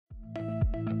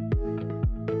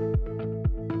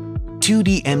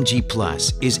2DMG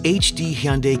Plus is HD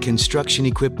Hyundai Construction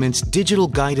Equipment's digital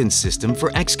guidance system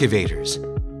for excavators.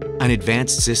 An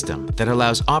advanced system that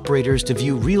allows operators to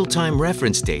view real-time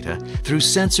reference data through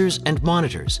sensors and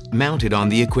monitors mounted on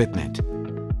the equipment.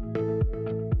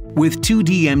 With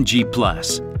 2DMG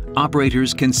Plus,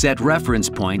 operators can set reference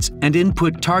points and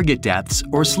input target depths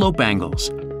or slope angles,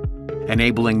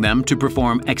 enabling them to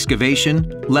perform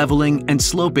excavation, leveling, and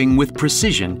sloping with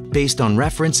precision based on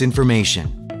reference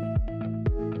information.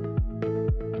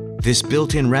 This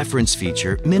built-in reference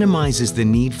feature minimizes the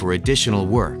need for additional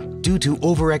work due to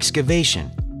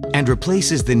over-excavation and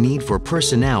replaces the need for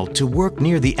personnel to work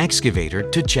near the excavator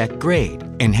to check grade,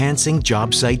 enhancing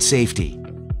job site safety.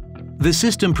 The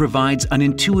system provides an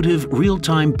intuitive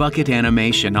real-time bucket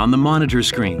animation on the monitor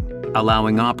screen,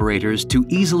 allowing operators to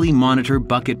easily monitor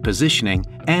bucket positioning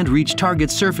and reach target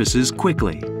surfaces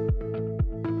quickly.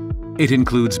 It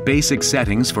includes basic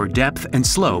settings for depth and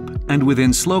slope, and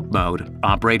within slope mode,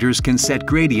 operators can set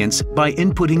gradients by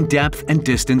inputting depth and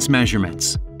distance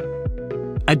measurements.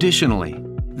 Additionally,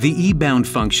 the E-bound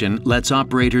function lets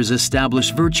operators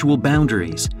establish virtual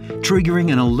boundaries,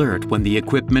 triggering an alert when the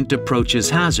equipment approaches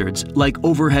hazards like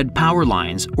overhead power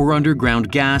lines or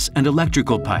underground gas and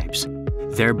electrical pipes,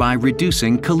 thereby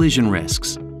reducing collision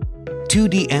risks.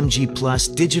 2DMG Plus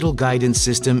digital guidance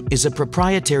system is a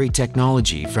proprietary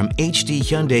technology from HD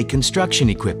Hyundai Construction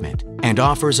Equipment and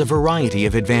offers a variety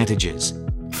of advantages.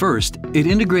 First, it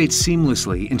integrates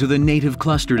seamlessly into the native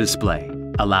cluster display,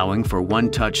 allowing for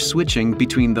one-touch switching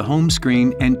between the home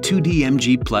screen and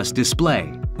 2DMG Plus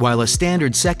display, while a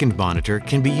standard second monitor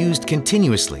can be used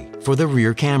continuously for the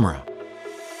rear camera.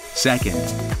 Second,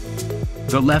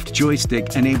 the left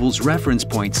joystick enables reference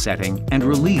point setting and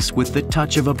release with the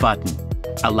touch of a button,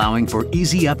 allowing for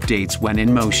easy updates when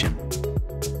in motion.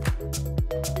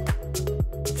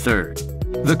 Third,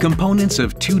 the components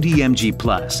of 2DMG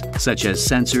Plus, such as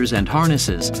sensors and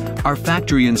harnesses, are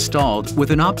factory installed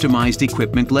with an optimized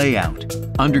equipment layout,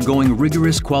 undergoing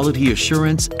rigorous quality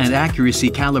assurance and accuracy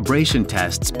calibration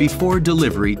tests before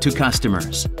delivery to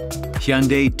customers.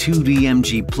 Hyundai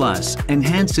 2DMG Plus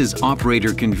enhances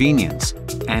operator convenience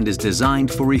and is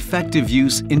designed for effective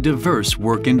use in diverse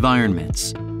work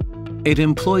environments. It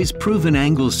employs proven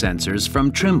angle sensors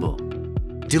from Trimble,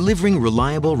 delivering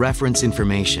reliable reference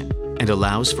information, and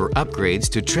allows for upgrades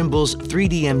to Trimble's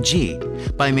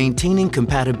 3DMG by maintaining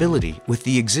compatibility with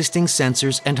the existing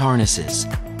sensors and harnesses.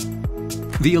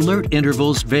 The alert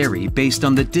intervals vary based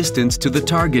on the distance to the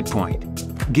target point,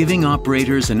 giving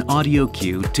operators an audio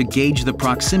cue to gauge the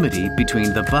proximity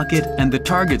between the bucket and the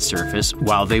target surface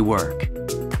while they work.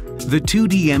 The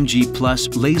 2DMG Plus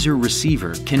laser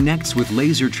receiver connects with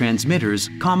laser transmitters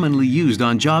commonly used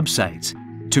on job sites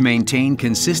to maintain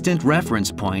consistent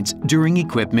reference points during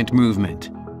equipment movement.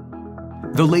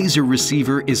 The laser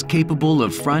receiver is capable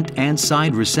of front and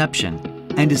side reception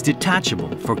and is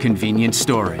detachable for convenient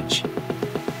storage.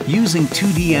 Using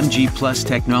 2DMG Plus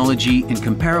technology in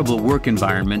comparable work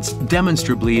environments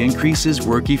demonstrably increases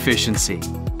work efficiency.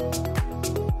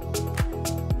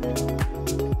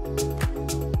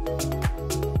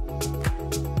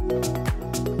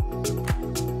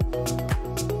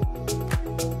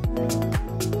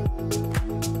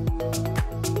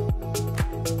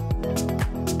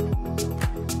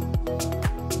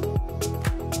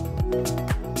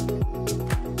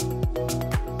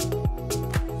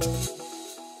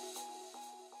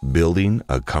 Building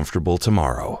a comfortable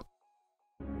tomorrow.